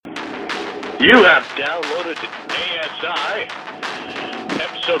You have downloaded ASI,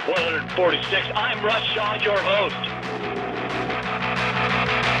 episode 146. I'm Russ Shaw, your host.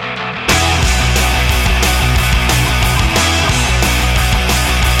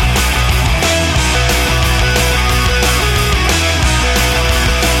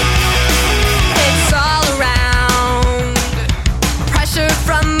 It's all around. Pressure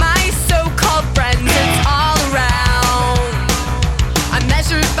from my so-called friends. It's all around. I'm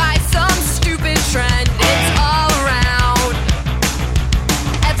measured by some stupid trend. It's all around.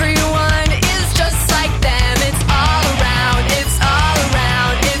 Everyone is just like them. It's all around. It's all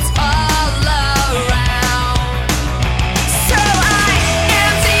around. It's all around. So I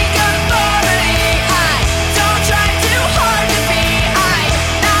anti-conformity. I don't try too hard to be. I'm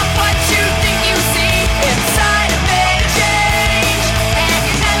not what you think you see. Inside of me change, and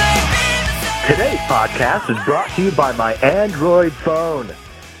you never be the same. Today's podcast is brought to you by my Android phone.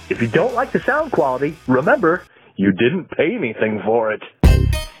 If you don't like the sound quality, remember, you didn't pay anything for it.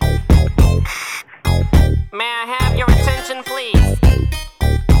 May I have your attention, please?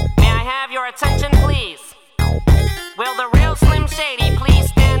 May I have your attention, please? Will the real Slim Shady please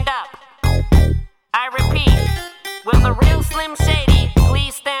stand up? I repeat, will the real Slim Shady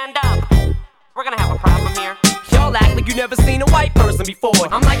please stand up? We're gonna have a problem here. Y'all act like you never seen a white person before.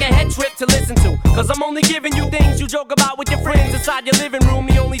 I'm like a head trip to listen to, cause I'm only giving you things you joke about with your friends inside your living room.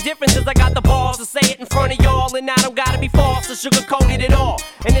 The only difference is I got the balls to say it in front of y'all, and I don't gotta be false or sugar-coated at all.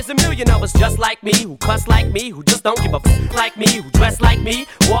 And there's a million of us just like me, who cuss like me, who just don't give a f like me, who dress like me,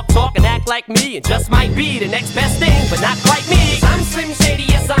 walk, talk, and act like me, and just might be the next best thing, but not quite me. I'm Slim Shady,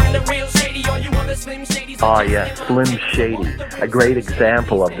 yes, I'm the real Shady. All you other Slim Shadys. Ah, yes, Slim Shady, a great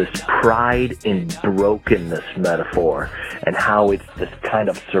example of this pride in brokenness metaphor and how it's this kind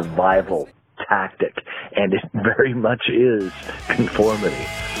of survival tactic, and it very much is conformity.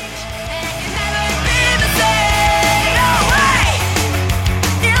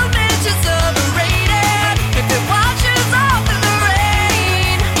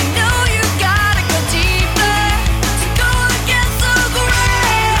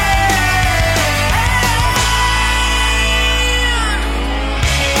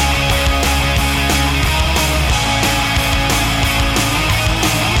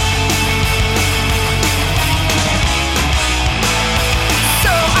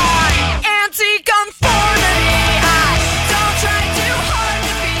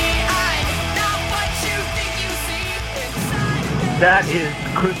 That is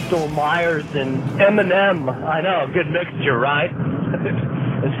Crystal Myers and Eminem. I know, good mixture, right?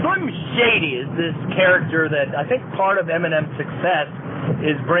 And Slim Shady is this character that I think part of Eminem's success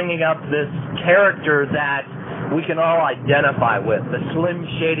is bringing up this character that we can all identify with, the Slim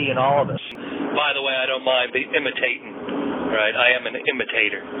Shady in all of us. By the way, I don't mind imitating, right? I am an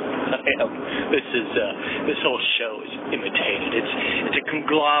imitator. This whole show is imitated. It's a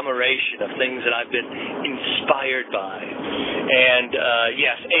conglomeration of things that I've been inspired by. And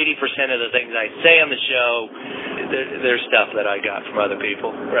yes, 80% of the things I say on the show, there's stuff that I got from other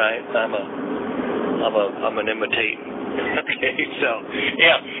people, right? I'm an imitator. Okay, so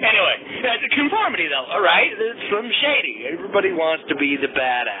yeah. Anyway, conformity though. All right, it's Slim Shady. Everybody wants to be the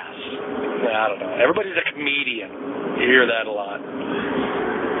badass. I don't know. Everybody's a comedian. You hear that a lot.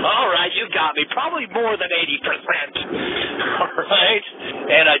 All right, you got me. Probably more than 80%. All right.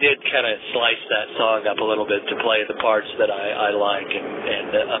 And I did kind of slice that song up a little bit to play the parts that I like and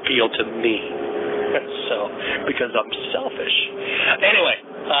appeal to me. So, because I'm selfish. Anyway,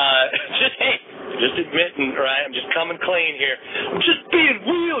 just admitting, right? I'm just coming clean here. I'm just being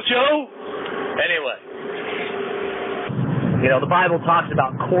real, Joe. Anyway. You know, the Bible talks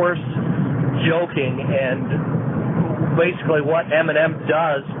about coarse joking, and basically what Eminem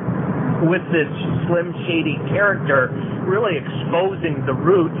does with this Slim Shady character, really exposing the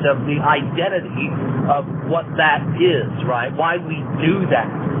roots of the identity of what that is, right? Why we do that.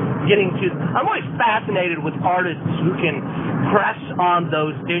 I'm always fascinated with artists who can press on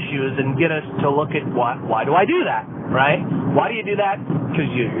those issues and get us to look at why do I do that, right? Why do you do that? Because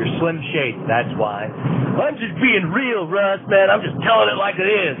you're Slim Shady, that's why. I'm just being real, Russ, man. I'm just telling it like it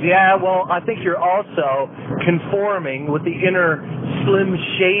is. Yeah, well, I think you're also conforming with the inner Slim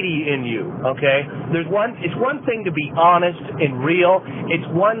Shady in you, okay? It's one thing to be honest and real. It's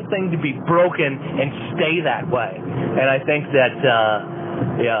one thing to be broken and stay that way. And I think that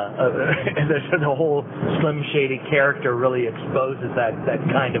the whole Slim Shady character really exposes that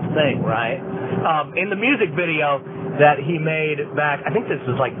kind of thing, right? In the music video that he made back, I think this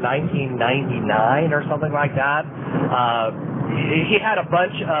was like 1999 or something like that, he had a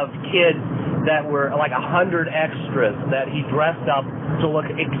bunch of kids that were like 100 extras that he dressed up to look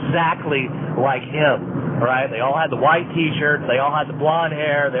exactly like him, right? They all had the white T-shirts, they all had the blonde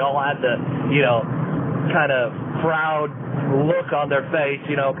hair, they all had the, kind of proud look on their face,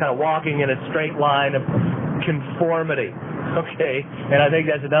 kind of walking in a straight line of conformity. Okay, and I think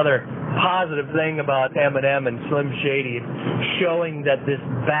that's another positive thing about Eminem and Slim Shady, showing that this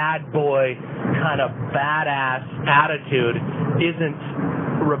bad boy kind of badass attitude isn't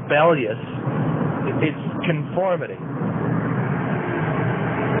rebellious, it's conformity.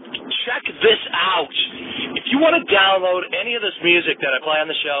 Check this out. If you want to download any of this music that I play on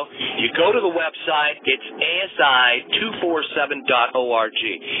the show, you go to the website. It's ASI247.org.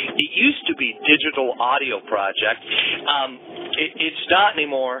 It used to be Digital Audio Project. It's not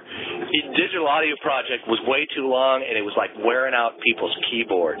anymore. Digital Audio Project was way too long, and it was like wearing out people's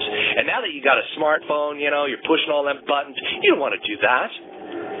keyboards. And now that you got a smartphone, you're pushing all them buttons, you don't want to do that.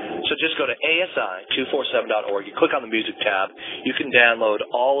 So just go to ASI247.org. You click on the music tab. You can download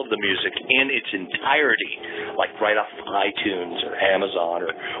all of the music in its entirety, like right off of iTunes or Amazon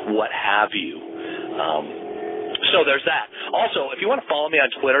or what have you. So there's that. Also, if you want to follow me on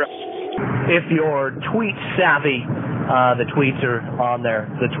Twitter. If you're tweet savvy, the tweets are on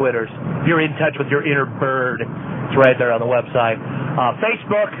there, the Twitters. If you're in touch with your inner bird, it's right there on the website.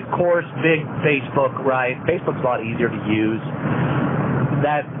 Facebook, of course, big Facebook, right? Facebook's a lot easier to use.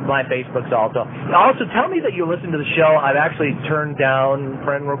 That my Facebook's also. Also, tell me that you listen to the show. I've actually turned down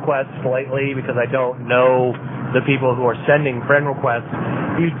friend requests lately because I don't know the people who are sending friend requests.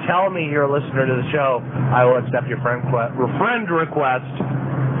 If you tell me you're a listener to the show, I will accept your friend request.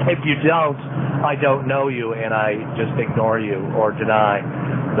 If you don't, I don't know you and I just ignore you or deny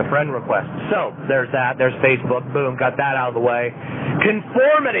the friend request. So there's that. There's Facebook. Boom, got that out of the way.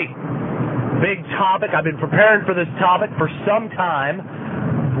 Conformity. Big topic. I've been preparing for this topic for some time,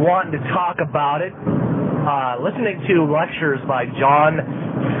 wanting to talk about it. Listening to lectures by John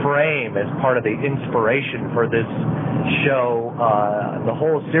Frame as part of the inspiration for this show, the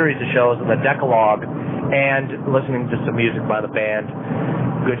whole series of shows in the Decalogue, and listening to some music by the band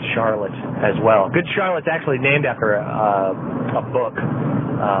Good Charlotte as well. Good Charlotte's actually named after a book,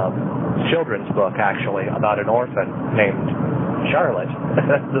 children's book actually, about an orphan named Charlotte.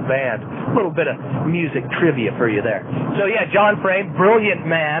 That's the band. A little bit of music trivia for you there. So yeah, John Frame, brilliant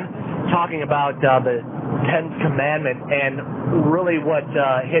man, talking about the 10th Commandment, and really what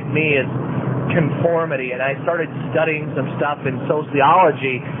hit me is conformity. And I started studying some stuff in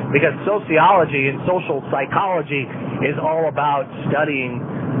sociology, because sociology and social psychology is all about studying.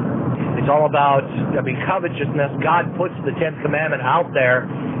 It's all about, covetousness. God puts the 10th Commandment out there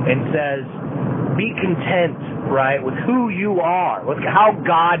and says, be content, right, with who you are, with how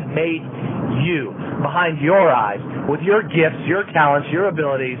God made you behind your eyes, with your gifts, your talents, your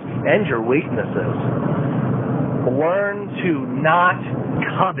abilities, and your weaknesses. Learn to not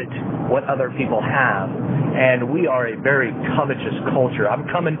covet what other people have. And we are a very covetous culture. I'm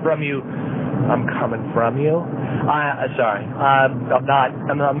coming from you. Sorry.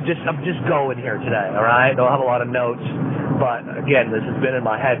 I'm just going here today, all right? Don't have a lot of notes. But again, this has been in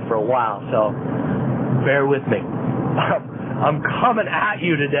my head for a while, so bear with me. I'm coming at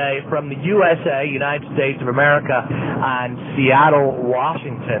you today from the USA, United States of America, and Seattle,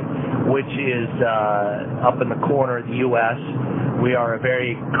 Washington, which is up in the corner of the U.S. We are a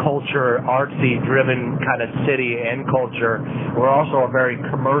very culture, artsy-driven kind of city and culture. We're also a very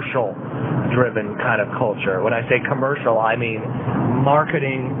commercial-driven kind of culture. When I say commercial, I mean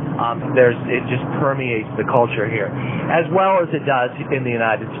marketing. It just permeates the culture here, as well as it does in the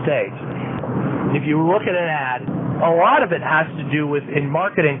United States. If you look at an ad, a lot of it has to do with, in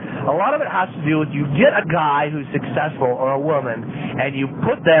marketing, a lot of it has to do with you get a guy who's successful or a woman and you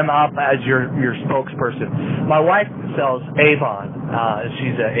put them up as your spokesperson. My wife sells Avon.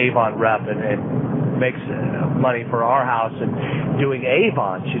 She's an Avon rep and makes money for our house and doing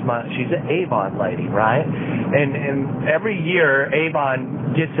Avon. She's an Avon lady, right? And every year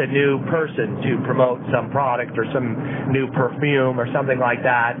Avon gets a new person to promote some product or some new perfume or something like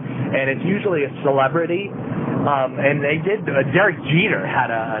that, and it's usually a celebrity. And they did, Derek Jeter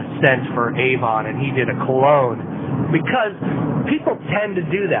had a scent for Avon, and he did a cologne, because people tend to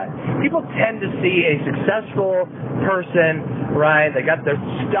do that. People tend to see a successful person, right? They got their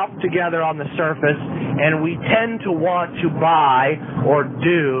stuff together on the surface, and we tend to want to buy or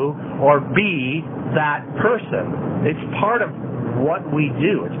do or be that person. It's part of what we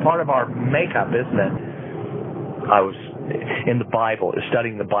do. It's part of our makeup, isn't it? I was in the Bible,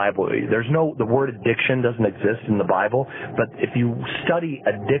 studying the Bible. The word addiction doesn't exist in the Bible, but if you study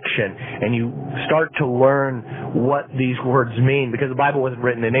addiction and you start to learn what these words mean, because the Bible wasn't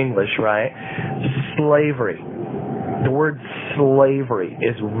written in English, right? Slavery. The word slavery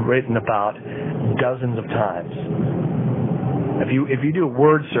is written about dozens of times. If you do a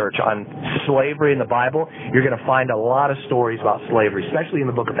word search on slavery in the Bible, you're going to find a lot of stories about slavery, especially in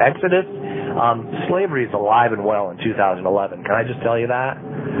the book of Exodus. Slavery is alive and well in 2011. Can I just tell you that?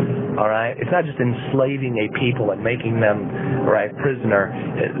 All right? It's not just enslaving a people and making them, right, prisoner.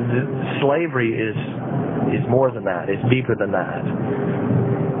 Slavery is more than that. It's deeper than that.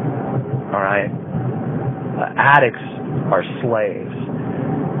 All right? Addicts are slaves.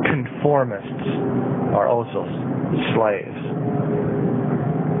 Conformists are also slaves.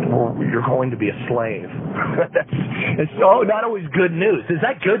 Well, you're going to be a slave. It's not always good news. Is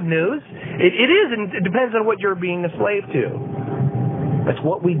that good news? It is, and it depends on what you're being a slave to. That's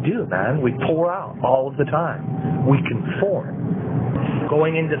what we do, man. We pour out all of the time. We conform.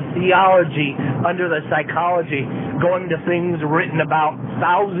 Going into theology, under the psychology, going to things written about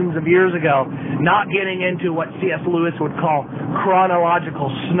thousands of years ago, not getting into what C.S. Lewis would call chronological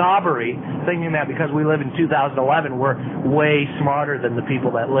snobbery, thinking that because we live in 2011, we're way smarter than the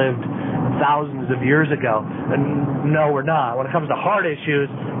people that lived thousands of years ago. And no, we're not. When it comes to hard issues,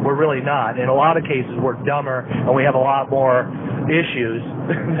 we're really not. In a lot of cases, we're dumber, and we have a lot more issues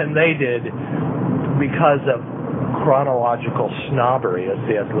than they did because of chronological snobbery, as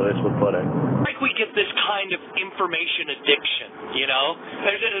C.S. Lewis would put it. Like we get this kind of information addiction, you know?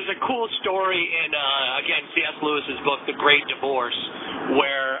 There's a cool story in, again, C.S. Lewis's book, The Great Divorce,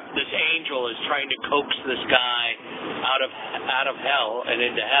 where this angel is trying to coax this guy out of hell and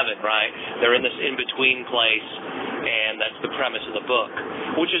into heaven, right? They're in this in-between place, and that's the premise of the book,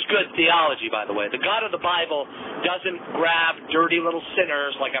 which is good theology, by the way. The God of the Bible doesn't grab dirty little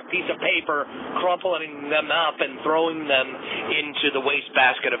sinners like a piece of paper, crumpling them up and throwing them into the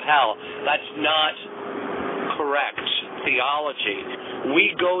wastebasket of hell. That's not correct theology.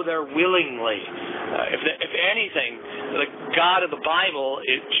 We go there willingly. If anything, the God of the Bible,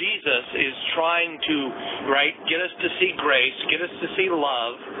 Jesus, is trying to, right, get us to see grace, get us to see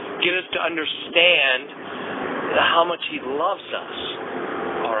love, get us to understand how much He loves us.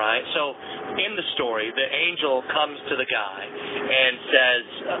 All right? So, in the story, the angel comes to the guy and says,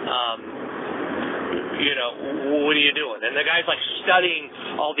 what are you doing? And the guy's like studying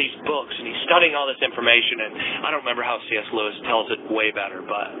all these books, and he's studying all this information, and I don't remember how C.S. Lewis tells it way better,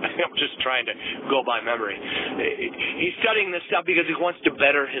 but I'm just trying to go by memory. He's studying this stuff because he wants to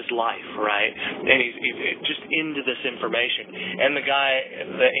better his life, right? And he's just into this information. And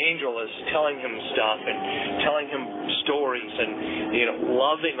the angel is telling him stuff and telling him stories and,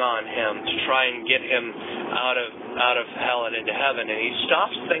 loving on him to try and get him out of hell and into heaven. And he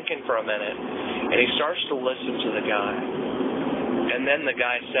stops thinking for a minute, and he starts to listen to the guy. And then the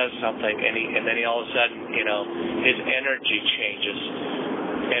guy says something, and then he all of a sudden, his energy changes.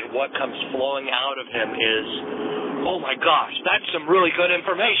 And what comes flowing out of him is, oh my gosh, that's some really good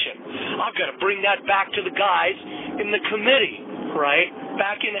information. I've got to bring that back to the guys in the committee, right?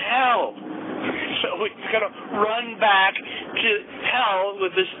 Back in hell. So he's going to run back to hell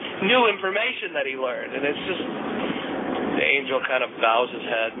with this new information that he learned. And it's just, the angel kind of bows his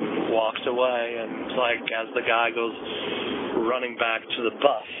head and walks away. And it's like, as the guy goes running back to the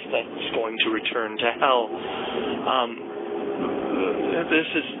bus that's going to return to hell.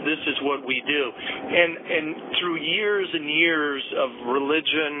 This is what we do. And through years and years of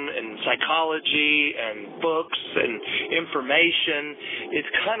religion and psychology and books and information,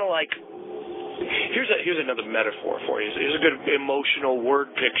 it's kind of like, here's another metaphor for you. Here's a good emotional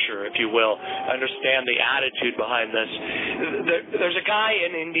word picture, if you will. Understand the attitude behind this. There's a guy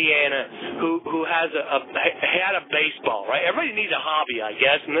in Indiana who had a baseball, right? Everybody needs a hobby, I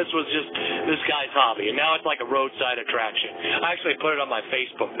guess, and this was just this guy's hobby. And now it's like a roadside attraction. I actually put it on my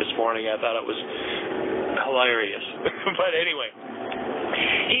Facebook this morning. I thought it was hilarious. But anyway,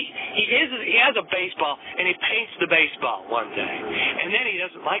 he has a baseball, and he paints the baseball one day. And then he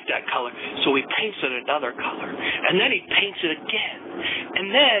doesn't like that color, so he paints it another color. And then he paints it again. And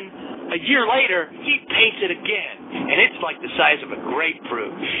then, a year later, he paints it again. And it's like the size of a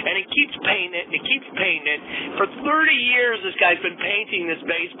grapefruit. And he keeps painting it, and he keeps painting it. For 30 years, this guy's been painting this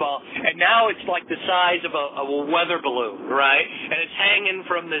baseball, and now it's like the size of a weather balloon, right? And it's hanging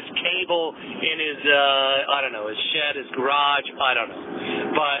from this cable in his, his shed, his garage, I don't know.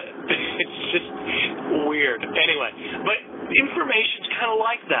 But it's just weird. Anyway, but information's kind of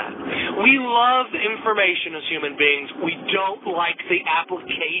like that. We love information as human beings. We don't like the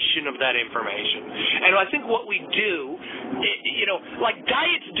application of that information. And I think what we do like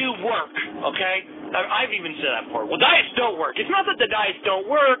diets do work, okay? I've even said that before. Well, diets don't work. It's not that the diets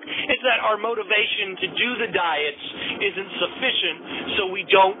don't work. It's that our motivation to do the diets isn't sufficient, so we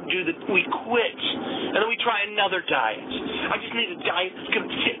quit. And then we try another diet. I just need a diet that's going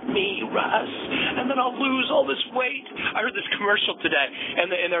to fit me, Russ, and then I'll lose all this weight. I heard this commercial today,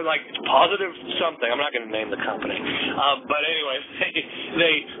 and they're like, it's positive something. I'm not going to name the company. But anyway,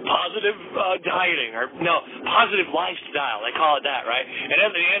 they positive dieting, or no, positive lifestyle. They call it that, right? And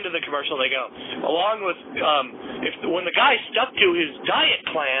at the end of the commercial, they go, along with when the guy stuck to his diet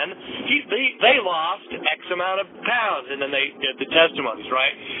plan, they lost X amount of pounds, and then they did the testimonies,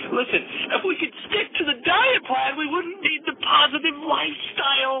 right? Listen, if we could stick to the diet plan, we wouldn't need the positive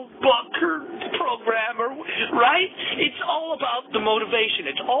lifestyle book or program, right? It's all about the motivation.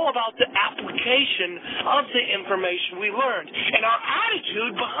 It's all about the application of the information we learned and our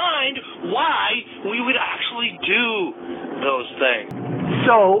attitude behind why we would actually do those things.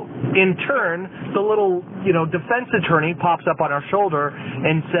 So, in turn, the little, defense attorney pops up on our shoulder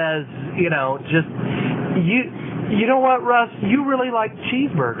and says, you know what, Russ? You really like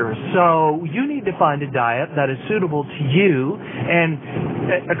cheeseburgers, so you need to find a diet that is suitable to you and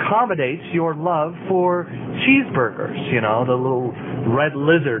accommodates your love for cheeseburgers. The little red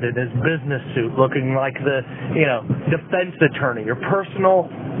lizard in his business suit looking like the, defense attorney, your personal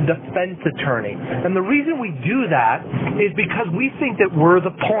defense attorney. And the reason we do that is because we think that we're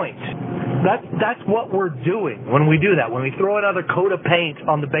the point. That's what we're doing when we do that. When we throw another coat of paint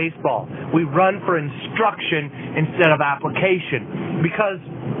on the baseball, we run for instruction instead of application, because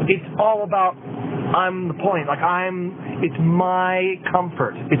it's all about I'm the point. It's my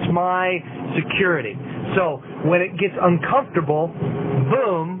comfort. It's my security. So when it gets uncomfortable,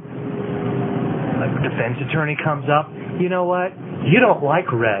 boom, a defense attorney comes up. You know what? You don't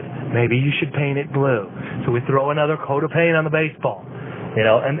like red. Maybe you should paint it blue. So we throw another coat of paint on the baseball.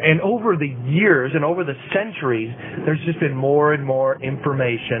 And over the years and over the centuries, there's just been more and more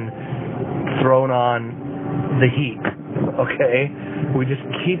information thrown on the heap, okay? We just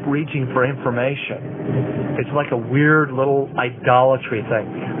keep reaching for information. It's like a weird little idolatry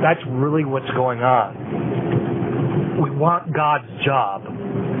thing. That's really what's going on. We want God's job.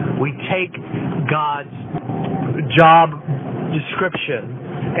 We take God's job description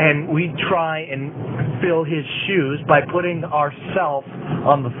and we try and fill his shoes by putting ourselves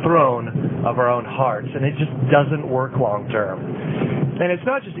on the throne of our own hearts. And it just doesn't work long term. And it's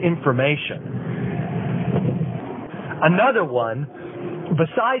not just information. Another one,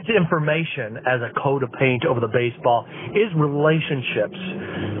 besides information as a coat of paint over the baseball, is relationships.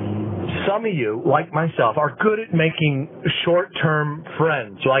 Some of you, like myself, are good at making short-term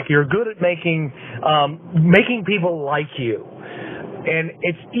friends. Like you're good at making people like you. And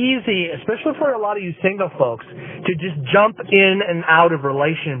it's easy, especially for a lot of you single folks, to just jump in and out of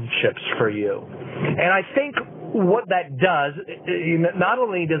relationships for you. And I think what that does, not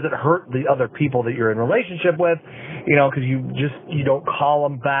only does it hurt the other people that you're in relationship with, because you don't call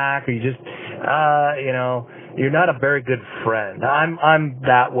them back, or you just, you're not a very good friend. I'm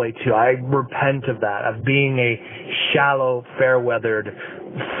that way too. I repent of that, of being a shallow, fair-weathered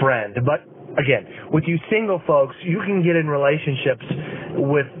friend. But again, with you single folks, you can get in relationships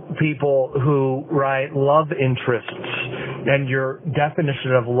with people who, love interests, and your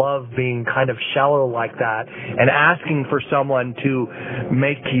definition of love being kind of shallow like that, and asking for someone to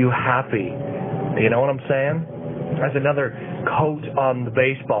make you happy. You know what I'm saying? That's another coat on the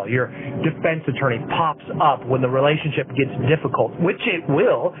baseball. Your defense attorney pops up when the relationship gets difficult, which it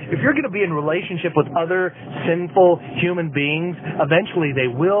will. If you're going to be in relationship with other sinful human beings, eventually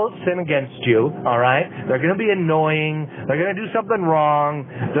they will sin against you, all right? They're going to be annoying. They're going to do something wrong.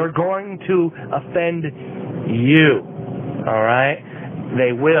 They're going to offend you, all right?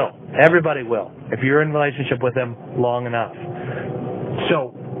 They will. Everybody will, if you're in a relationship with them long enough.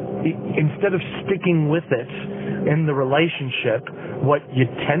 So instead of sticking with it in the relationship, what we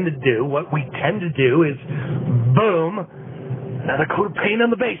tend to do is, boom, another coat of paint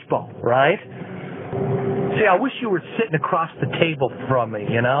on the baseball, right? See, I wish you were sitting across the table from me,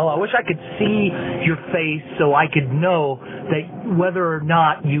 I wish I could see your face so I could know that whether or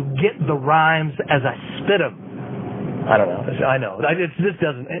not you get the rhymes as I spit them. I don't know. I know.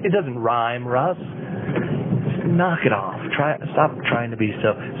 It doesn't rhyme, Russ. Knock it off. Stop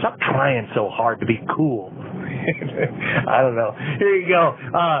trying so hard to be cool. I don't know. Here you go.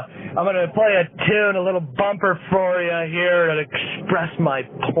 I'm going to play a tune, a little bumper for you here to express my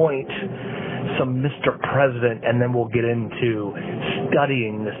point. Some Mr. President, and then we'll get into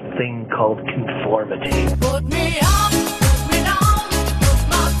studying this thing called conformity. Put me up, put me down, put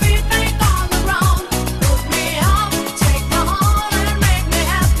my feet back on the ground. Put me up, take my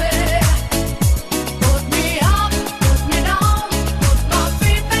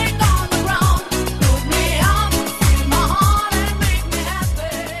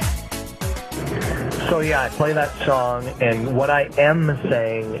Yeah, I play that song, and what I am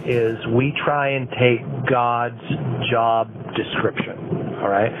saying is we try and take God's job description, all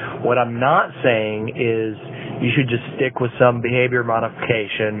right? What I'm not saying is you should just stick with some behavior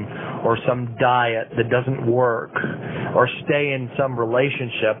modification or some diet that doesn't work, or stay in some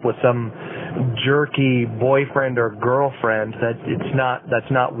relationship with some jerky boyfriend or girlfriend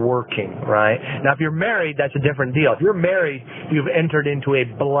that's not working, right? Now, if you're married, that's a different deal. If you're married, you've entered into a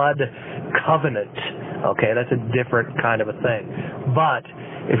blood covenant, okay? That's a different kind of a thing. But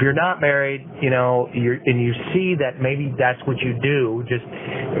if you're not married, and you see that maybe that's what you do, just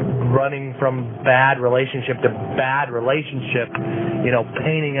running from bad relationship to bad relationship,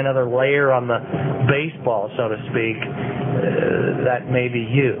 painting another layer on the baseball, so to speak, that may be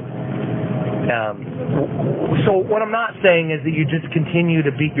you. So what I'm not saying is that you just continue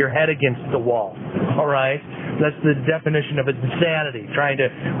to beat your head against the wall, all right? That's the definition of insanity, trying to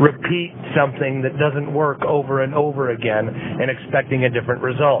repeat something that doesn't work over and over again and expecting a different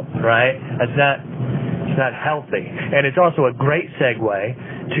result, right? It's not healthy. And it's also a great segue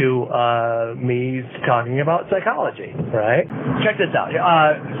to me talking about psychology, right? Check this out.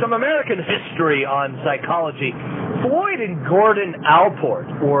 Some American history on psychology. Floyd and Gordon Allport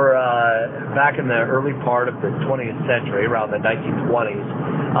were, back in the early part of the 20th century, around the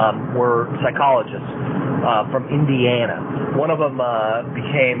 1920s, were psychologists from Indiana. One of them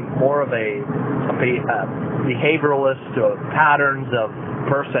became more of a behavioralist of patterns of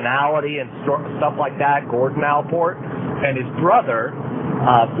personality and stuff like that, Gordon Allport. And his brother,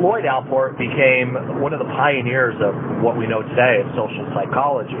 Floyd Allport, became one of the pioneers of what we know today as social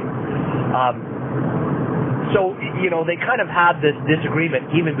psychology. So, they kind of had this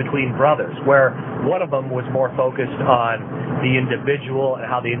disagreement even between brothers, where one of them was more focused on the individual and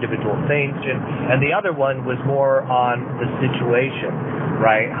how the individual thinks, and the other one was more on the situation,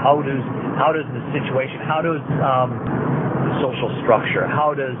 right? How does the situation, how does the social structure,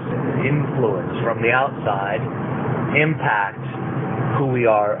 how does influence from the outside impact who we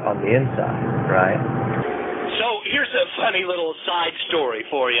are on the inside, right? So here's a funny little side story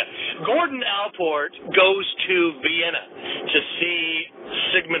for you. Gordon Allport goes to Vienna to see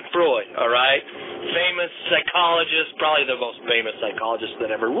Sigmund Freud, all right? Famous psychologist, probably the most famous psychologist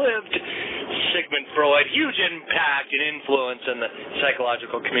that ever lived. Sigmund Freud, huge impact and influence in the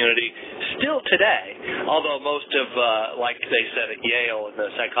psychological community still today. Although most of, like they said at Yale, in the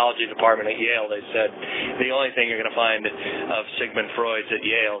psychology department at Yale, they said the only thing you're going to find of Sigmund Freud's at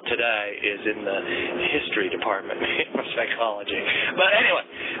Yale today is in the history department of psychology. But anyway,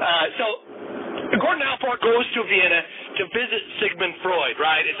 so Gordon Allport goes to Vienna to visit Sigmund Freud,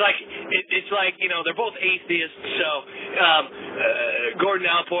 right? It's like they're both atheists, so Gordon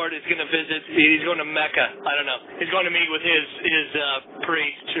Allport is going to visit. He's going to Mecca. I don't know. He's going to meet with his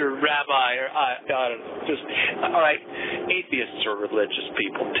priest or rabbi, or I don't know. Just all right. Atheists are religious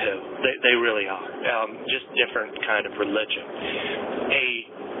people too. They really are. Just different kind of religion.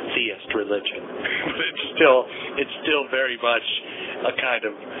 Atheist religion. It's still very much a kind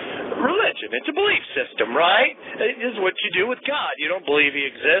of religion. It's a belief system, right? It is what you do with God. You don't believe he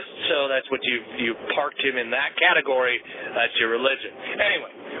exists, so that's what you parked him in that category. That's your religion. Anyway,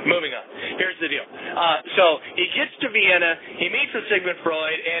 moving on. Here's the deal. So he gets to Vienna, he meets with Sigmund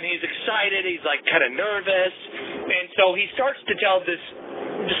Freud, and he's excited, he's like kind of nervous, and so he starts to tell this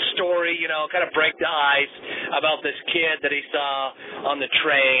story, kind of break the ice about this kid that he saw on the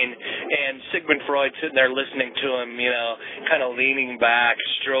train, and Sigmund Freud sitting there listening to him, kind of leaning back,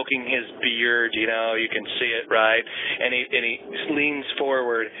 stroking his beard, you can see it, right? And he leans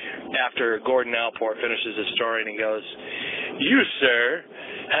forward after Gordon Allport finishes his story, and he goes, "You, sir,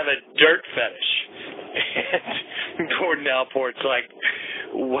 have a dirt fetish." And Gordon Allport's like,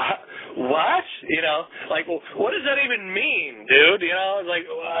 "What? What does that even mean, dude?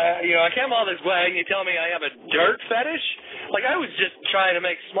 I came all this way and you tell me I have a dirt fetish? I was just trying to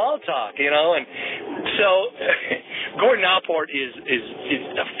make small talk, and so Gordon Allport is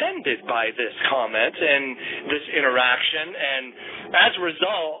offended by this comment and this interaction, and as a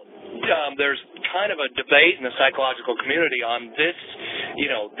result, there's kind of a debate in the psychological community on this,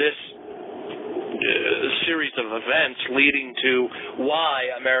 this series of events leading to why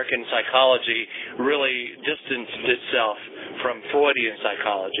American psychology really distanced itself from Freudian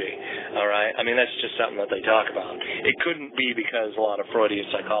psychology, all right? I mean, that's just something that they talk about. It couldn't be because a lot of Freudian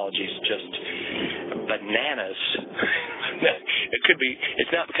psychology is just bananas. It could be,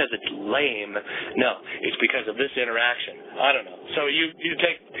 it's not because it's lame. No, it's because of this interaction. I don't know. So you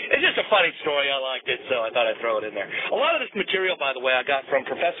take, it's just a funny story. I liked it, so I thought I'd throw it in there. A lot of this material, by the way, I got from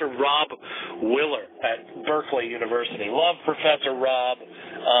Professor Rob Willer at Berkeley University. Love Professor Rob.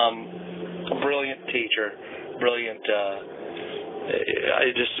 brilliant teacher, brilliant,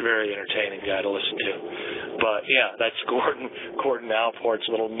 just a very entertaining guy to listen to. But yeah, that's Gordon Allport's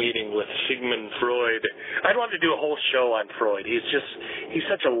little meeting with Sigmund Freud. I'd love to do a whole show on Freud. He's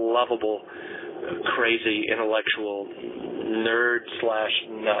such a lovable, crazy, intellectual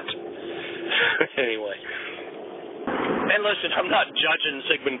nerd/nut. Anyway. And listen, I'm not judging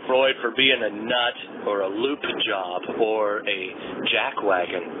Sigmund Freud for being a nut or a loop job or a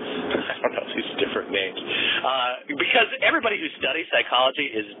jackwagon. I don't know, these different names. Because everybody who studies psychology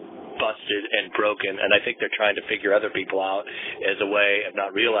is busted and broken, and I think they're trying to figure other people out as a way of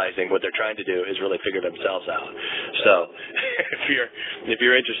not realizing what they're trying to do is really figure themselves out. So if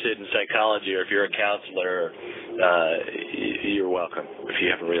you're interested in psychology, or if you're a counselor, you're welcome if you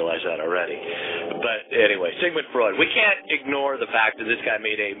haven't realized that already. But anyway, Sigmund Freud, we can't ignore the fact that this guy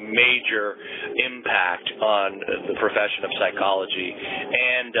made a major impact on the profession of psychology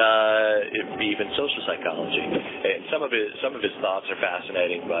and even social psychology. And some of his thoughts are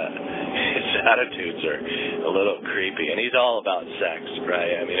fascinating, but his attitudes are a little creepy. And he's all about sex,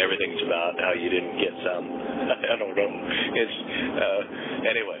 right? I mean, everything's about how you didn't get some. I don't know.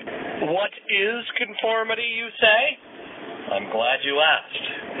 Anyway. What is conformity, you say? I'm glad you asked.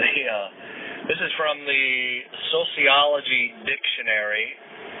 This is from the Sociology Dictionary.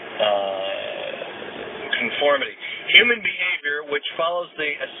 Conformity. Human behavior which follows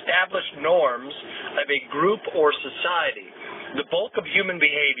the established norms of a group or society. The bulk of human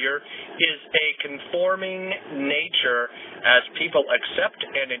behavior is a conforming nature as people accept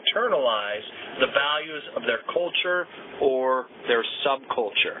and internalize the values of their culture or their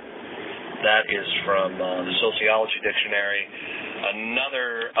subculture. That is from the Sociology Dictionary.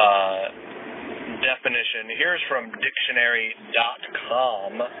 Another definition, here's from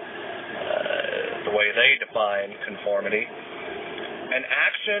dictionary.com, the way they define conformity. An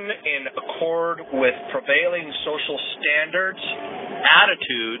action in accord with prevailing social standards,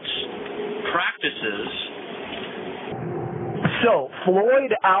 attitudes, practices. So,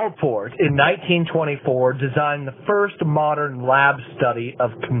 Floyd Allport in 1924 designed the first modern lab study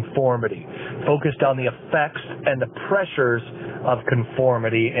of conformity, focused on the effects and the pressures of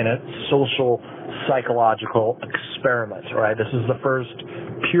conformity in a social psychological experiment, right? This is the first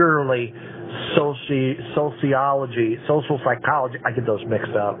purely sociology, social psychology, I get those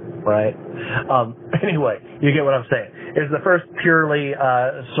mixed up, right? Anyway, you get what I'm saying. It's the first purely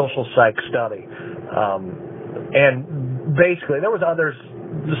social psych study. And basically, there was other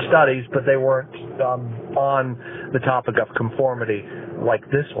studies, but they weren't on the topic of conformity like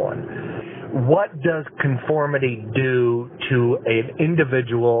this one. What does conformity do to an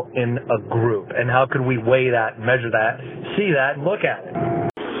individual in a group? And how can we weigh that, measure that, see that, and look at it?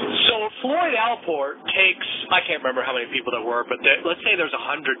 Floyd Allport takes, I can't remember how many people there were, but let's say there's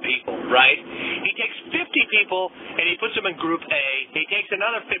 100 people, right? He takes 50 people and he puts them in group A. He takes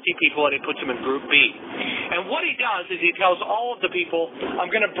another 50 people and he puts them in group B. And what he does is he tells all of the people, I'm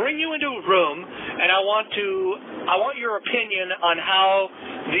going to bring you into a room and I want your opinion on how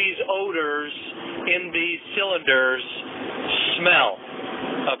these odors in these cylinders smell,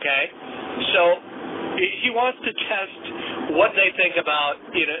 okay? So he wants to test what they think about,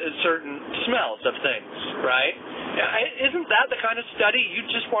 certain smells of things, right? Isn't that the kind of study you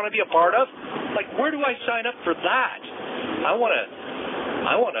just want to be a part of? Like, where do I sign up for that? I want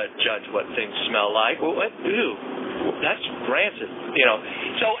to judge what things smell like. Ew, that's rancid,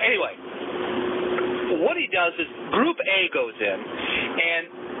 So anyway, what he does is Group A goes in, and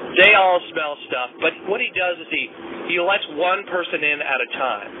they all smell stuff. But what he does is he lets one person in at a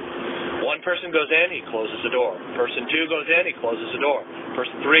time. One person goes in, he closes the door. Person 2 goes in, he closes the door.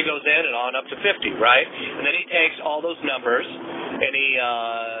 Person 3 goes in and on up to 50, right? And then he takes all those numbers and he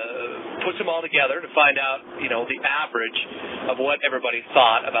puts them all together to find out, the average of what everybody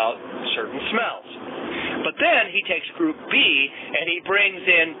thought about certain smells. But then he takes Group B and he brings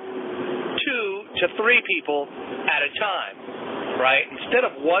in 2 to 3 people at a time, right? Instead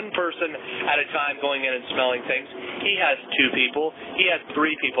of one person at a time going in and smelling things, he has 2 people, he has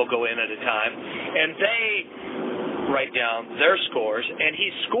 3 people go in at a time, and they write down their scores, and he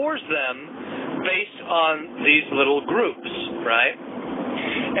scores them based on these little groups, right?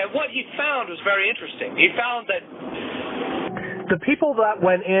 And what he found was very interesting. He found that the people that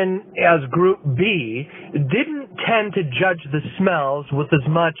went in as Group B didn't tend to judge the smells with as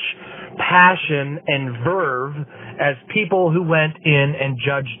much passion and verve as people who went in and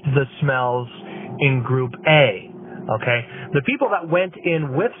judged the smells in Group A. Okay? The people that went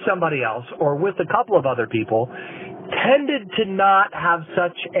in with somebody else or with a couple of other people tended to not have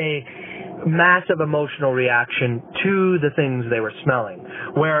such a massive emotional reaction to the things they were smelling.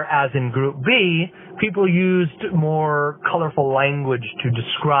 Whereas in Group B, people used more colorful language to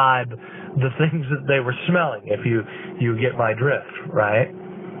describe the things that they were smelling, if you get my drift, right?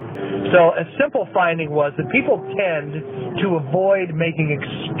 So a simple finding was that people tend to avoid making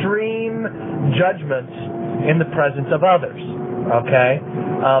extreme judgments in the presence of others, okay?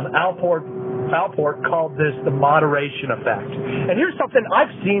 Alport called this the moderation effect. And here's something,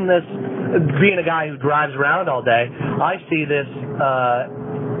 I've seen this, being a guy who drives around all day, I see this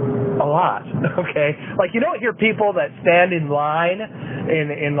a lot, okay? Like, you don't hear people that stand in line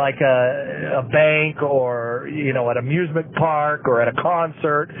in like a bank or, you know, at an amusement park or at a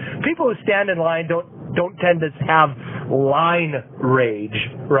concert. People who stand in line don't tend to have line rage,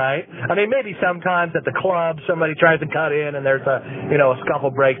 right? I mean, maybe sometimes at the club somebody tries to cut in and there's a scuffle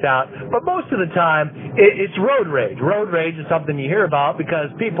breaks out. But most of the time, it's road rage. Road rage is something you hear about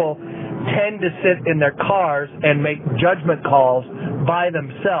because people tend to sit in their cars and make judgment calls by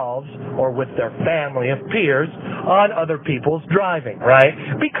themselves or with their family of peers on other people's driving, right?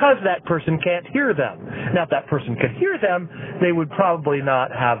 Because that person can't hear them. Now, if that person could hear them, they would probably not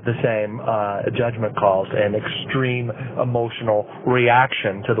have the same judgment calls and extreme emotional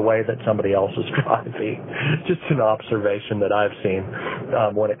reaction to the way that somebody else is driving. Just an observation that I've seen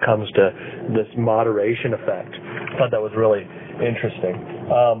when it comes to this moderation effect. I thought that was really interesting.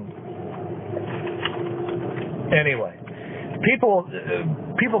 Anyway, people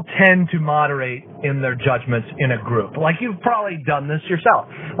tend to moderate in their judgments in a group. Like, you've probably done this yourself.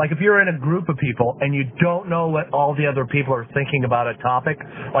 Like, if you're in a group of people and you don't know what all the other people are thinking about a topic,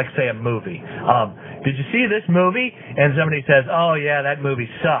 like, say, a movie. Did you see this movie? And somebody says, oh, yeah, that movie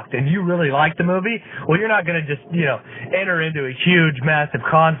sucked. And you really like the movie? Well, you're not going to just, enter into a huge, massive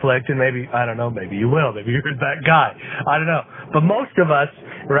conflict and maybe you will. Maybe you're that guy. I don't know. But most of us,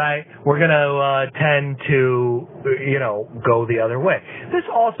 right, we're going to tend to, go the other way. This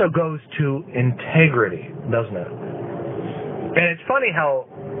also goes to integrity, doesn't it? And it's funny how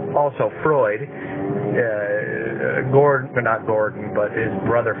also Freud, not Gordon, but his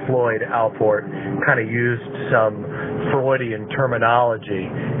brother Floyd Alport kind of used some Freudian terminology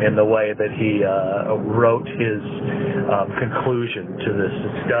in the way that he wrote his conclusion to this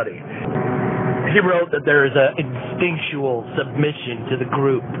study. He wrote that there is an instinctual submission to the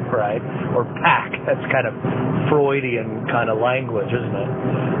group, right? Or pack. That's kind of Freudian kind of language, isn't it?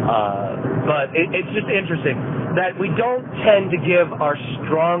 But it's just interesting that we don't tend to give our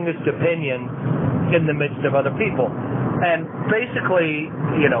strongest opinion in the midst of other people. And basically,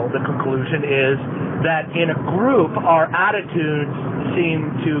 the conclusion is that in a group, our attitudes seem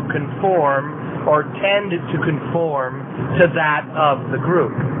to conform or tend to conform to that of the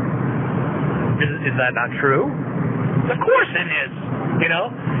group. Is that not true? Of course it is.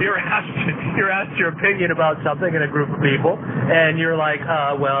 You're asked your opinion about something in a group of people, and you're like,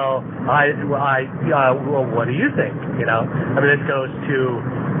 well, what do you think? This goes to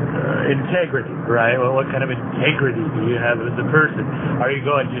integrity, right? Well, what kind of integrity do you have as a person? Are you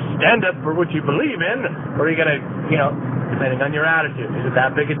going to stand up for what you believe in, or are you going to, depending on your attitude, is it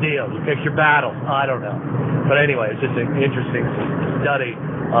that big a deal? You pick your battles. I don't know. But anyway, it's just an interesting study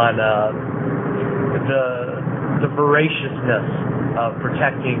on the voraciousness of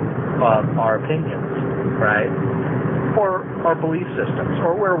protecting our opinions, right? Or our belief systems,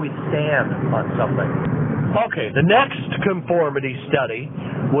 or where we stand on something. Okay, the next conformity study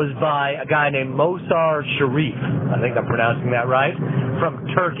was by a guy named Mosar Sharif. I think I'm pronouncing that right. From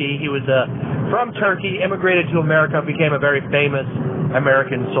Turkey. He was from Turkey, immigrated to America, became a very famous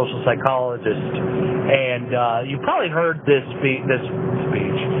American social psychologist. And you probably heard this speech.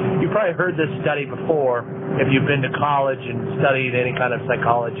 You probably heard this study before if you've been to college and studied any kind of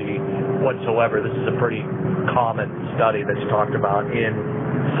psychology whatsoever. This is a pretty common study that's talked about in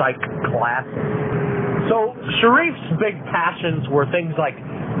psych classes. So Sharif's big passions were things like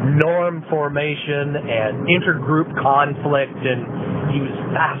norm formation and intergroup conflict, and he was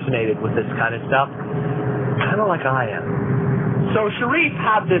fascinated with this kind of stuff, kind of like I am. So Sharif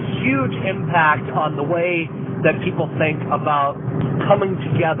had this huge impact on the way that people think about coming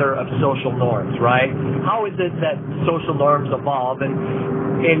together of social norms, right? How is it that social norms evolve?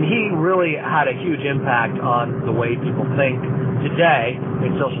 And he really had a huge impact on the way people think today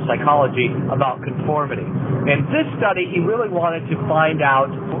in social psychology about conformity. In this study, he really wanted to find out,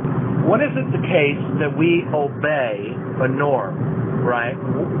 when is it the case that we obey a norm, right?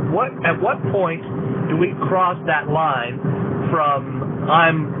 At what point do we cross that line from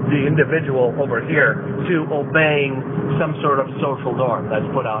I'm the individual over here to obeying some sort of social norm that's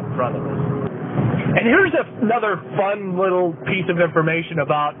put out in front of us? And here's another fun little piece of information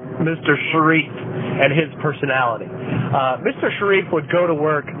about Mr. Sharif and his personality. Mr. Sharif would go to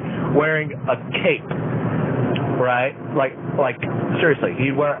work wearing a cape, right? Like seriously,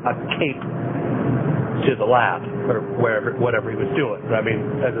 he'd wear a cape to the lab or whatever he was doing. I mean,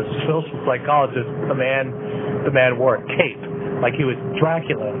 as a social psychologist, the man wore a cape, like he was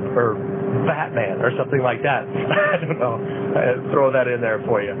Dracula or Batman or something like that. I don't know. Throw that in there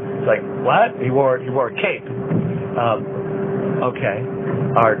for you. It's like, what? He wore a cape. Okay.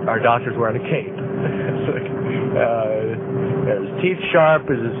 Our doctor's wearing a cape. It's like, his teeth sharp,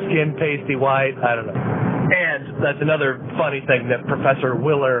 is his skin pasty white? I don't know. And that's another funny thing that Professor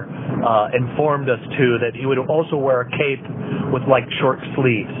Willer informed us too, that he would also wear a cape with like short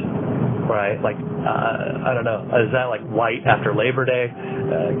sleeves, right? Like I don't know, is that like white after Labor Day?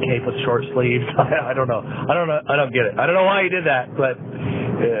 Cape with short sleeves? I don't know. I don't get it. I don't know why he did that, but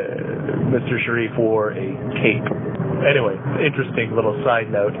Mr. Sharif wore a cape. Anyway, interesting little side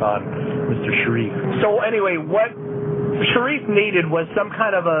note on Mr. Sharif. So anyway, what Sharif needed was some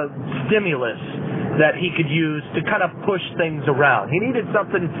kind of a stimulus that he could use to kind of push things around. He needed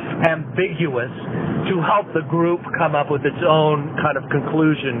something ambiguous to help the group come up with its own kind of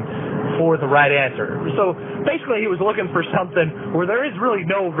conclusion for the right answer. So basically he was looking for something where there is really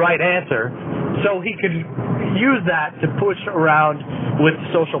no right answer, so he could use that to push around with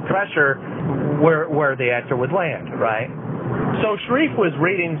social pressure where the answer would land, right? So Sharif was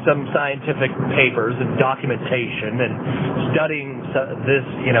reading some scientific papers and documentation and studying this,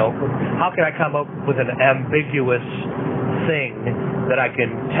 how can I come up with an ambiguous thing that I can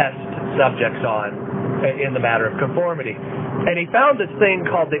test subjects on in the matter of conformity. And he found this thing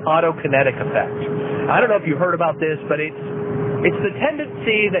called the autokinetic effect. I don't know if you've heard about this, but it's the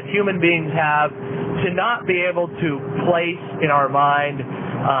tendency that human beings have to not be able to place in our mind,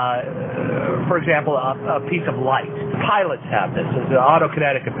 for example, a piece of light. Pilots have this. It's the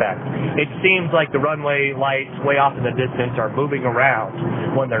autokinetic effect. It seems like the runway lights way off in the distance are moving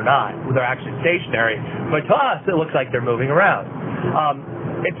around when they're not. They're actually stationary. But to us, it looks like they're moving around.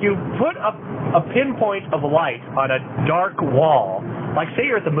 If you put a pinpoint of light on a dark wall, like say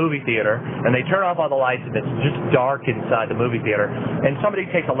you're at the movie theater and they turn off all the lights and it's just dark inside the movie theater, and somebody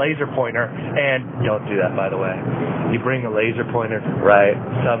takes a laser pointer, and don't do that, by the way. You bring a laser pointer, right?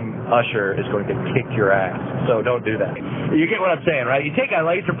 Some usher is going to kick your ass, so don't do that. You get what I'm saying, right? You take a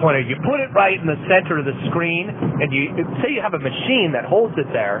laser pointer, you put it right in the center of the screen, and you say you have a machine that holds it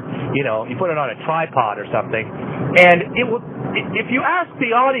there, you put it on a tripod or something, and it will. If you ask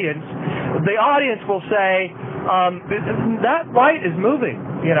the audience will say, that light is moving.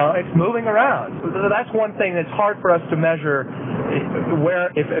 It's moving around. That's one thing that's hard for us to measure,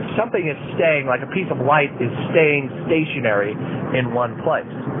 where if something is staying, like a piece of light is staying stationary in one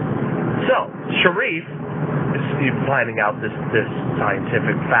place. So, Sharif is finding out this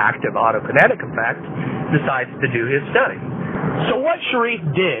scientific fact of autokinetic effect, decides to do his study. So what Sharif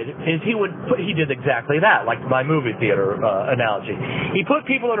did is he did exactly that, like my movie theater analogy. He put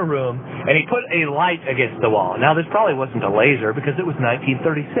people in a room and he put a light against the wall. Now this probably wasn't a laser because it was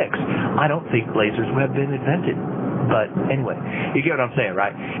 1936. I don't think lasers would have been invented. But anyway, you get what I'm saying,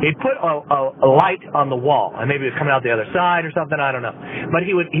 right? He put a light on the wall, and maybe it was coming out the other side or something, I don't know. But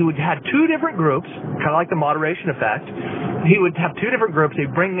he would have two different groups, kind of like the moderation effect. He would have two different groups.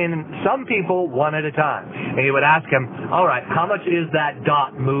 He'd bring in some people one at a time, and he would ask them, all right, how much is that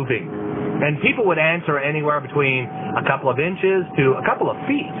dot moving? And people would answer anywhere between a couple of inches to a couple of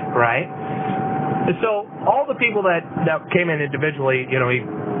feet, right? And so all the people that came in individually, he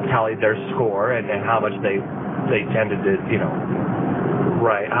tallied their score and how much they tended to,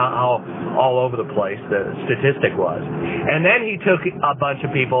 right, how all over the place the statistic was. And then he took a bunch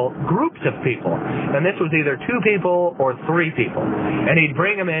of people, groups of people, and this was either 2 people or 3 people, and he'd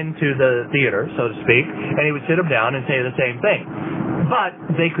bring them into the theater, so to speak, and he would sit them down and say the same thing. But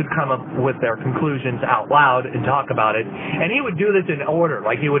they could come up with their conclusions out loud and talk about it. And he would do this in order.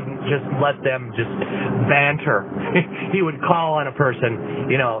 Like, he wouldn't just let them just banter. He would call on a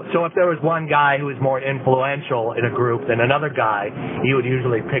person, So if there was one guy who was more influential in a group than another guy, he would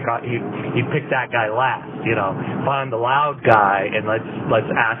usually he'd pick that guy last, Find the loud guy and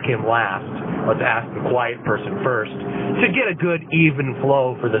let's ask him last. Let's ask the quiet person first to get a good even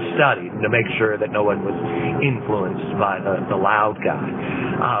flow for the study, to make sure that no one was influenced by the loud guy.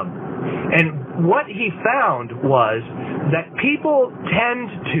 And what he found was that people tend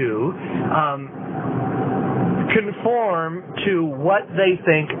to conform to what they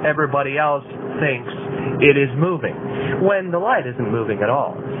think everybody else thinks it is moving. when the light isn't moving at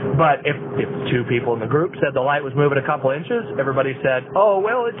all. But if two people in the group said the light was moving a couple inches, everybody said, oh,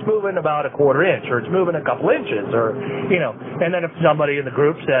 well, it's moving about a quarter inch, or it's moving a couple inches, or, and then if somebody in the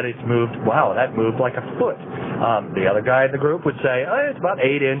group said it's moved, wow, that moved like a foot. The other guy in the group would say, oh, it's about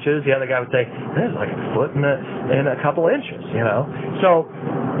 8 inches. The other guy would say, it's like a foot and a couple inches, So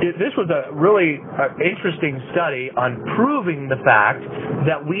this was a really interesting study on proving the fact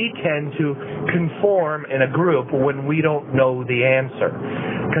that we tend to conform in a group when we don't know the answer.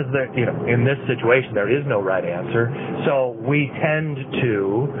 Because, in this situation, there is no right answer. So we tend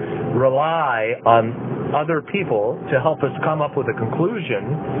to rely on other people to help us come up with a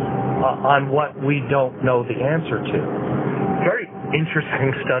conclusion on what we don't know the answer to. Very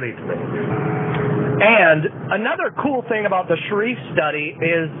interesting study to me. And another cool thing about the Sharif study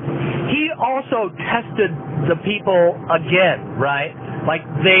is he also tested the people again, right? Like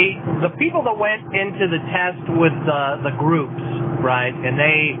the people that went into the test with the groups, right? And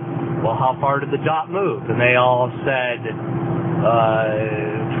how far did the dot move? And they all said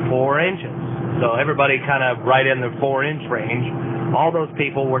 4 inches. So everybody kind of right in the 4-inch range. All those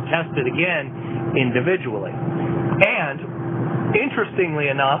people were tested again individually. And interestingly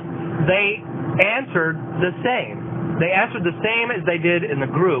enough, they answered the same. They answered the same as they did in the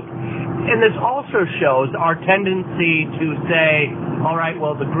group. And this also shows our tendency to say, all right,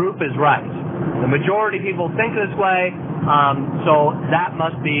 well, the group is right. The majority of people think this way, so that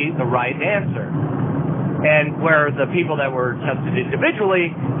must be the right answer. And where the people that were tested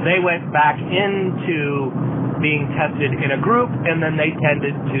individually, they went back into being tested in a group, and then they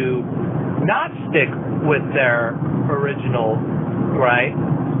tended to not stick with their original, right?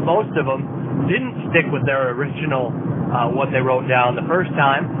 Most of them didn't stick with their original, what they wrote down the first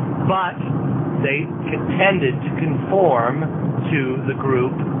time, but they tended to conform to the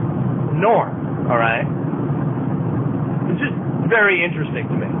group norm, all right? It's just very interesting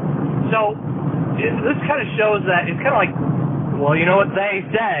to me. So this kind of shows that it's kind of like, well, you know what they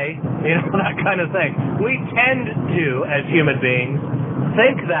say, that kind of thing. We tend to, as human beings,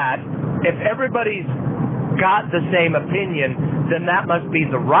 think that if everybody's got the same opinion, then that must be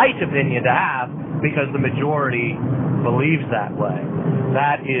the right opinion to have because the majority believes that way.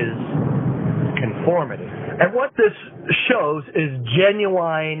 That is conformity. And what this shows is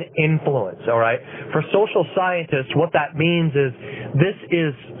genuine influence, all right? For social scientists, what that means is this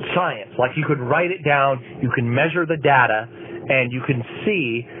is science. Like you could write it down, you can measure the data, and you can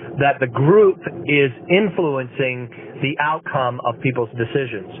see that the group is influencing the outcome of people's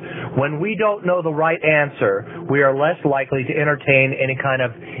decisions. When we don't know the right answer, we are less likely to entertain any kind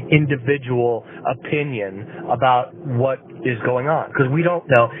of individual opinion about what is going on, because we don't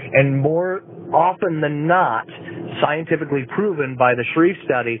know. And more often than not, scientifically proven by the Sharif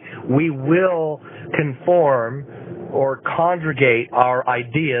study, we will conform or conjugate our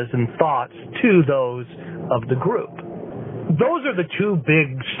ideas and thoughts to those of the group. Those are the two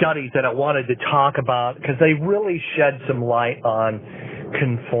big studies that I wanted to talk about because they really shed some light on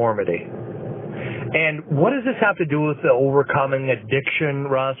conformity. And what does this have to do with overcoming addiction,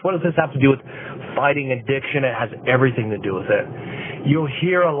 Russ? What does this have to do with fighting addiction? It has everything to do with it. You'll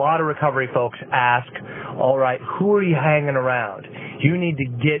hear a lot of recovery folks ask, all right, who are you hanging around? You need to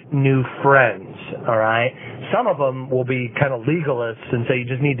get new friends, all right? Some of them will be kind of legalists and say you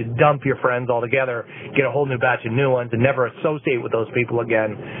just need to dump your friends altogether, get a whole new batch of new ones, and never associate with those people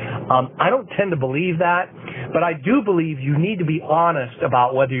again. I don't tend to believe that, but I do believe you need to be honest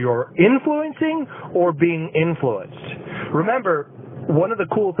about whether you're influencing or being influenced. Remember, one of the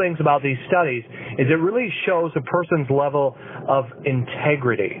cool things about these studies is it really shows a person's level of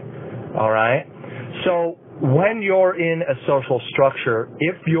integrity, all right? So when you're in a social structure,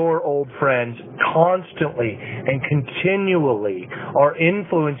 if your old friends constantly and continually are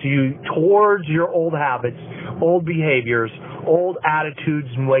influencing you towards your old habits, old behaviors, old attitudes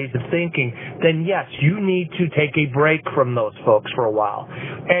and ways of thinking, then yes, you need to take a break from those folks for a while.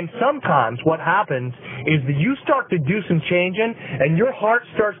 And sometimes what happens is that you start to do some changing and your heart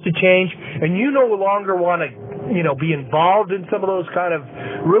starts to change and you no longer want to be involved in some of those kind of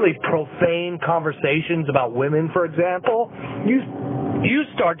really profane conversations about women, for example. You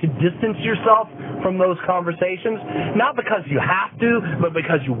start to distance yourself from those conversations, not because you have to, but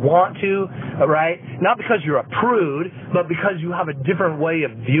because you want to, right? Not because you're a prude, but because you have a different way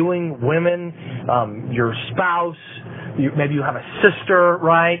of viewing women, your spouse, maybe you have a sister,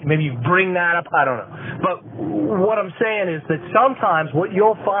 right? Maybe you bring that up. I don't know. But what I'm saying is that sometimes what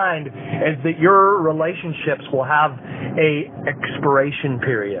you'll find is that your relationships will have a expiration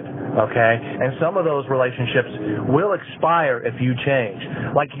period, okay? And some of those relationships will expire if you change.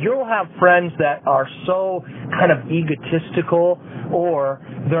 Like, you'll have friends that are so kind of egotistical, or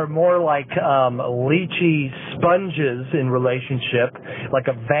they're more like leechy sponges in relationship, like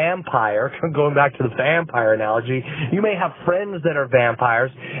a vampire. Going back to the vampire analogy, you may have friends that are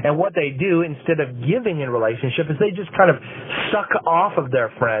vampires, and what they do instead of giving in relationship is they just kind of suck off of their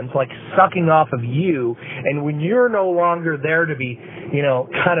friends, like sucking off of you, and when you're no longer there to be,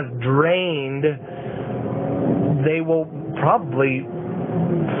 kind of drained, they will probably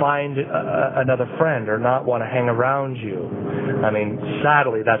find another friend or not want to hang around you. I mean,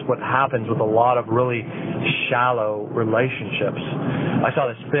 sadly, that's what happens with a lot of really shallow relationships. I saw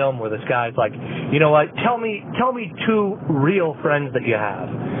this film where this guy's like, you know what, tell me 2 real friends that you have.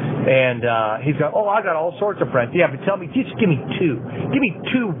 And he's got, I got all sorts of friends. Yeah, but just give me 2. Give me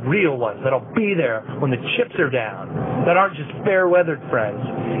 2 real ones that'll be there when the chips are down, that aren't just fair-weathered friends.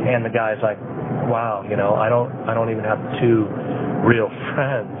 And the guy's like, wow, I don't even have 2 real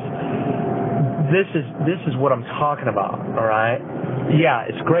friends. This is what I'm talking about, all right? Yeah,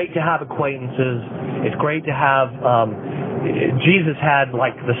 it's great to have acquaintances. It's great to have, Jesus had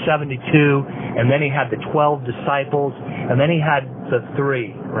like the 72, and then he had the 12 disciples, and then he had the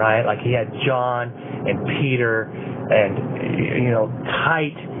 3, right? Like he had John and Peter and,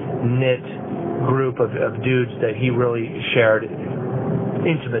 tight-knit group of dudes that he really shared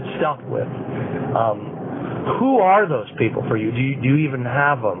intimate stuff with. Who are those people for you? Do you even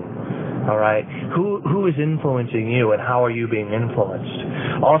have them? All right. Who is influencing you, and how are you being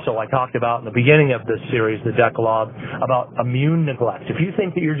influenced? Also, I talked about in the beginning of this series, the Decalogue, about immune neglect. If you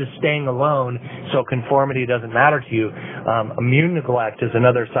think that you're just staying alone, so conformity doesn't matter to you, immune neglect is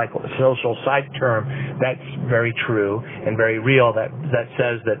another social psych term that's very true and very real. That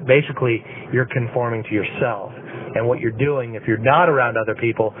says that basically you're conforming to yourself. And what you're doing, if you're not around other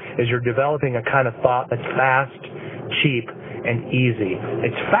people, is you're developing a kind of thought that's fast, cheap, and easy.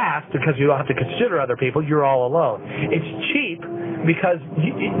 It's fast because you don't have to consider other people. You're all alone. It's cheap because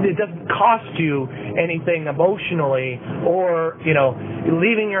it doesn't cost you anything emotionally, or,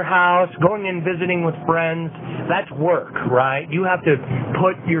 leaving your house, going and visiting with friends. That's work, right? You have to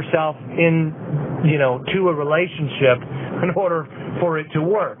put yourself in, to a relationship in order for it to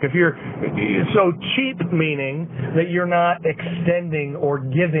work. If you're so cheap, meaning that you're not extending or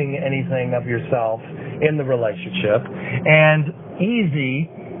giving anything of yourself in the relationship, and easy,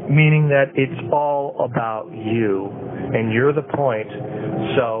 meaning that it's all about you and you're the point.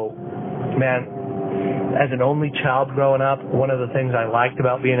 So, man, as an only child growing up, one of the things I liked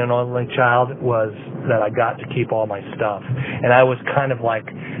about being an only child was that I got to keep all my stuff. And I was kind of like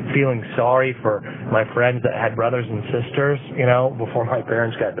feeling sorry for my friends that had brothers and sisters, before my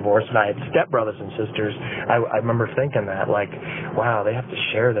parents got divorced, and I had stepbrothers and sisters. I remember thinking that, like, wow, they have to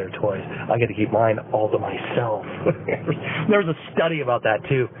share their toys. I get to keep mine all to myself. There was a study about that,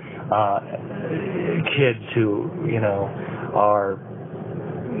 too. Kids who, are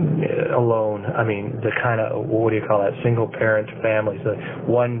alone. I mean, the kind of, what do you call that, single parent families, the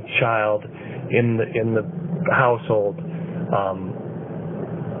one child in the household,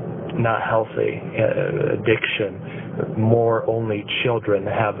 not healthy, addiction, more only children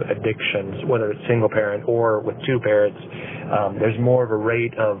have addictions, whether it's single parent or with 2 parents. There's more of a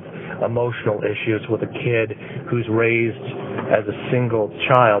rate of emotional issues with a kid who's raised as a single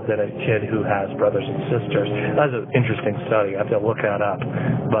child than a kid who has brothers and sisters. That's an interesting study. I have to look that up.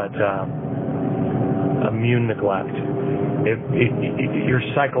 But immune neglect. If your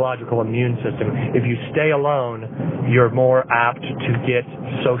psychological immune system, if you stay alone, you're more apt to get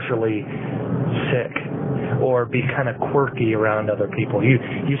socially sick or be kind of quirky around other people. You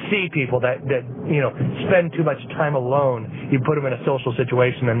see people that spend too much time alone. You put them in a social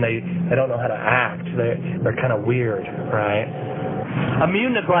situation and they don't know how to act. They're kind of weird, right?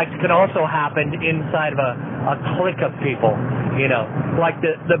 Immune neglect can also happen inside of a clique of people, like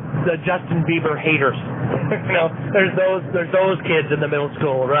the Justin Bieber haters. There's those kids in the middle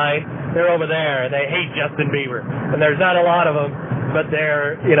school, right? They're over there and they hate Justin Bieber, and there's not a lot of them, but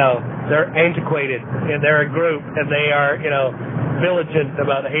they're antiquated, and they're a group, and they are militant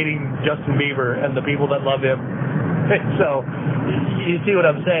about hating Justin Bieber and the people that love him. So you see what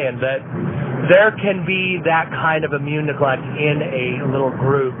I'm saying, that there can be that kind of immune neglect in a little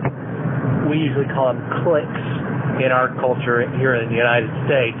group. We usually call them cliques in our culture here in the United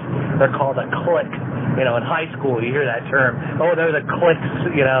States. They're called a clique. You know, in high school, you hear that term. Oh, they're the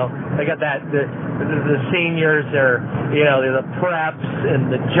cliques. You know, they got that. The seniors are, you know, they're the preps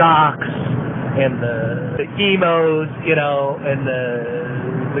and the jocks and the emos. You know, and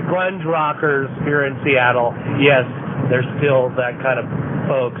the grunge rockers here in Seattle. Yes, there's still that kind of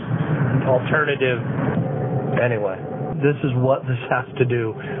folks. Alternative. Anyway, this is what this has to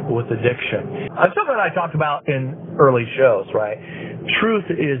do with addiction. Something I talked about in early shows, right? Truth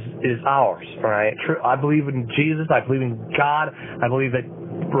is ours, right? I believe in Jesus. I believe in God. I believe that,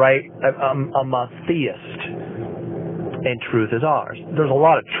 right? I'm a theist, and truth is ours. There's a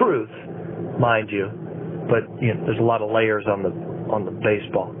lot of truth, mind you, but you know, there's a lot of layers on the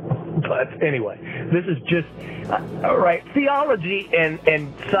baseball. But anyway, this is just right. Theology and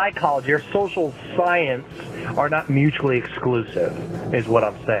psychology or social science are not mutually exclusive, is what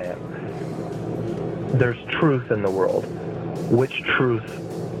I'm saying. There's truth in the world. Which truth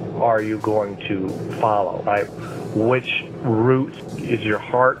are you going to follow? Right? Which root is your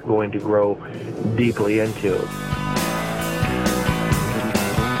heart going to grow deeply into?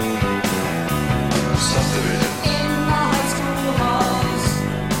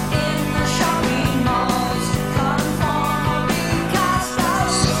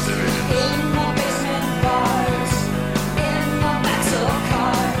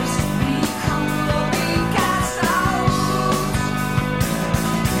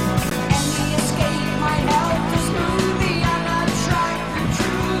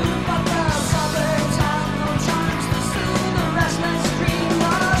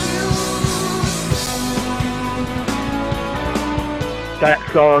 That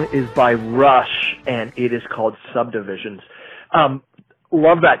song is by Rush, and it is called Subdivisions.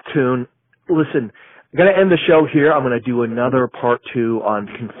 Love that tune. Listen, I'm going to end the show here. I'm going to do another part 2 on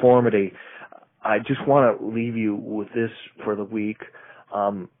conformity. I just want to leave you with this for the week.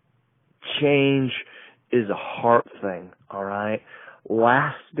 Change is a heart thing, all right?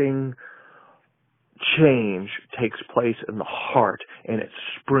 Lasting change takes place in the heart, and it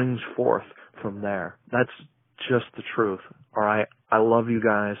springs forth from there. That's just the truth, all right? I love you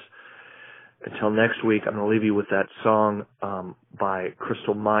guys. Until next week, I'm going to leave you with that song by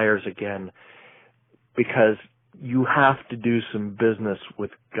Crystal Myers again, because you have to do some business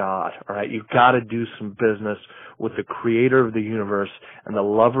with God, all right? You've got to do some business with the creator of the universe and the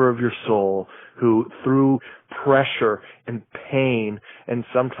lover of your soul, who through pressure and pain and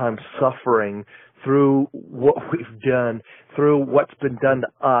sometimes suffering, through what we've done, through what's been done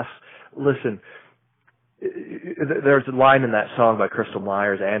to us, listen, there's a line in that song by Crystal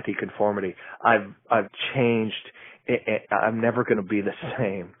Myers, Anti-Conformity. I've changed. I'm never going to be the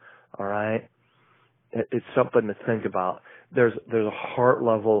same. All right. It's something to think about. There's a heart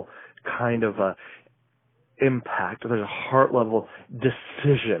level kind of a impact. There's a heart level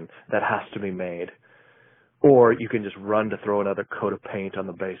decision that has to be made, or you can just run to throw another coat of paint on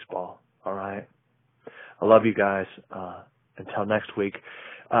the baseball. All right. I love you guys. Until next week.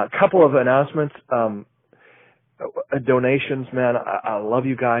 A couple of announcements. Donations, man. I love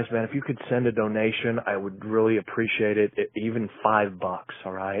you guys, man. If you could send a donation, I would really appreciate it. Even $5,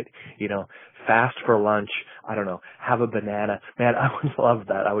 all right? You know, fast for lunch. I don't know. Have a banana, man. I would love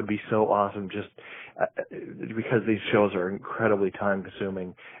that. I would be so awesome. Just because these shows are incredibly time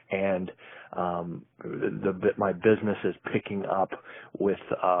consuming, and my business is picking up with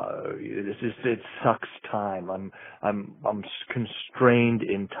it sucks time. I'm constrained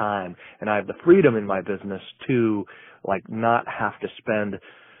in time, and I have the freedom in my business to like not have to spend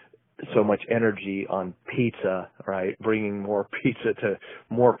so much energy on pizza, right? Bringing more pizza to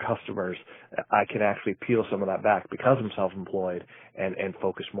more customers. I can actually peel some of that back because I'm self-employed and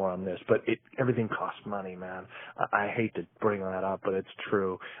focus more on this. But everything costs money, man. I hate to bring that up, but it's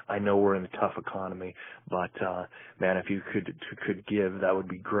true. I know we're in a tough economy, but man, if you could give, that would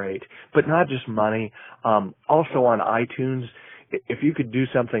be great. But not just money. Also on iTunes, if you could do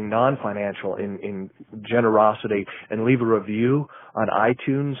something non-financial in generosity and leave a review on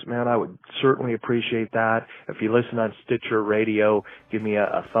iTunes, man, I would certainly appreciate that. If you listen on Stitcher Radio, give me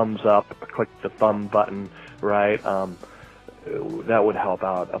a thumbs up, click the thumb button, right? That would help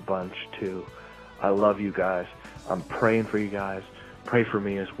out a bunch too. I love you guys. I'm praying for you guys. Pray for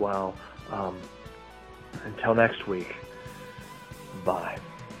me as well. Until next week, bye.